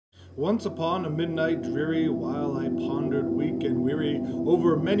Once upon a midnight dreary, while I pondered weak and weary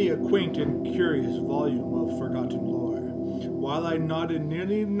over many a quaint and curious volume of forgotten lore, while I nodded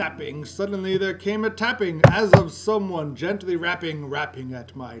nearly napping, suddenly there came a tapping, as of someone gently rapping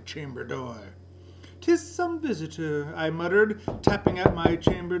at my chamber door. "'Tis some visitor," I muttered, tapping at my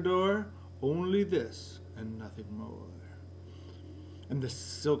chamber door, "only this and nothing more." And the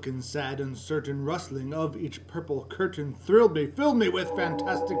silken, sad, uncertain rustling of each purple curtain thrilled me, filled me with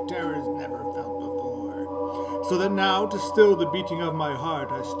fantastic terrors never felt before. So that now, to still the beating of my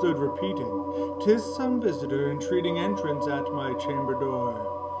heart, I stood repeating, "'Tis some visitor entreating entrance at my chamber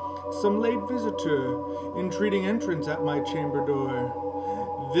door. Some late visitor entreating entrance at my chamber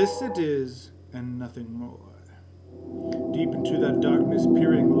door. This it is, and nothing more." Deep into that darkness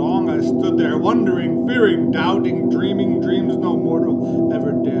peering, long I stood there, wondering, fearing, doubting, dreaming dreams no mortal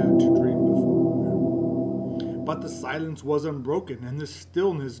ever dared to dream before. But the silence was unbroken, and the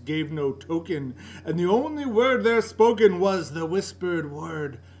stillness gave no token, and the only word there spoken was the whispered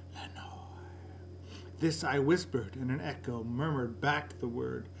word, "Lenore." This I whispered, and an echo murmured back the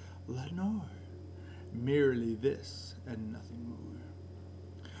word, "Lenore." Merely this, and nothing more.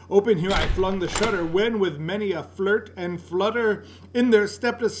 Open here I flung the shutter, when with many a flirt and flutter, in there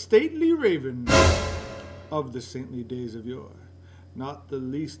stepped a stately raven of the saintly days of yore. Not the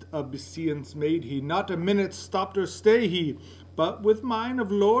least obeisance made he, not a minute stopped or stay he, but with mine of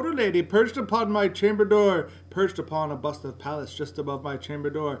lord or lady perched upon my chamber door, perched upon a bust of Pallas just above my chamber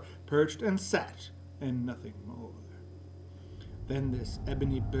door, perched and sat, and nothing more. Then this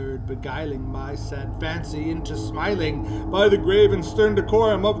ebony bird, beguiling my sad fancy into smiling, by the grave and stern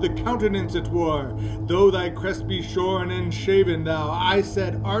decorum of the countenance it wore, "Though thy crest be shorn and shaven, thou," I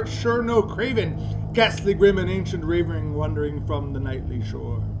said, "art sure no craven, ghastly grim and ancient ravering, wandering from the nightly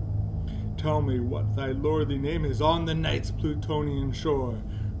shore. Tell me what thy lordly name is on the night's Plutonian shore."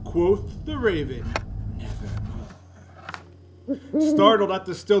 Quoth the raven, "Nevermore." Startled at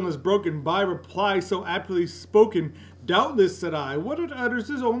the stillness broken by reply so aptly spoken, "Doubtless," said I, "what it utters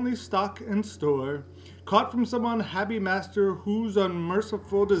is only stock and store, caught from some unhappy master, whose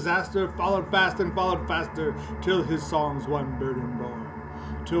unmerciful disaster followed fast and followed faster, till his songs one burden bore,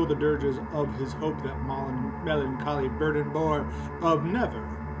 till the dirges of his hope that melancholy burden bore, of never,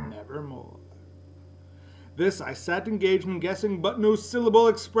 nevermore." This I sat engaged in guessing, but no syllable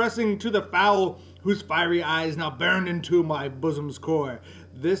expressing to the fowl whose fiery eyes now burned into my bosom's core.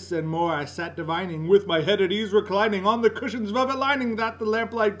 This and more I sat divining, with my head at ease reclining on the cushion's velvet lining that the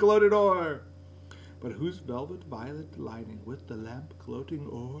lamplight gloated o'er. But whose velvet violet lining with the lamp gloating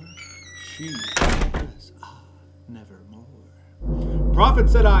o'er? She was, nevermore. "Prophet,"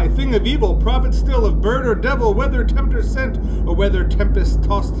 said I, "thing of evil, prophet still of bird or devil, whether tempter sent, or whether tempest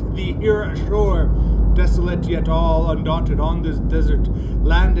tossed thee here ashore, desolate yet all undaunted on this desert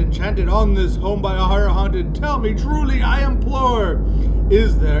land enchanted, on this home by horror haunted, tell me truly, I implore,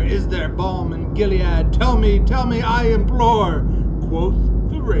 is there balm in Gilead? Tell me, I implore." Quoth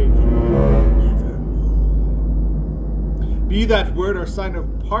the raven, "Nevermore." "Be that word or sign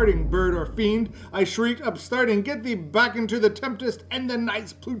of parting, bird or fiend," I shrieked, upstarting, "get thee back into the tempest and the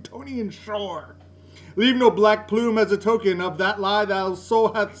night's Plutonian shore. Leave no black plume as a token of that lie thou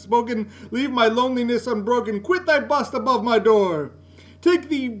soul hath spoken. Leave my loneliness unbroken. Quit thy bust above my door. Take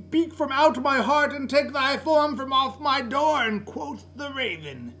thee beak from out my heart, and take thy form from off my door." And quoth the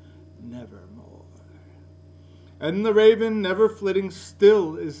raven, "Nevermore." And the raven, never flitting,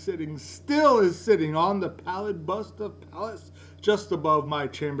 still is sitting on the pallid bust of Pallas just above my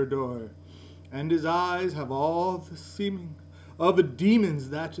chamber door. And his eyes have all the seeming of a demon's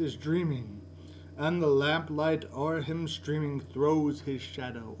that is dreaming, and the lamplight o'er him streaming throws his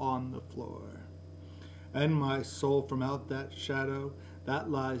shadow on the floor. And my soul from out that shadow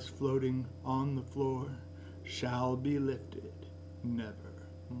that lies floating on the floor shall be lifted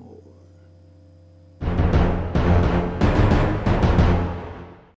nevermore.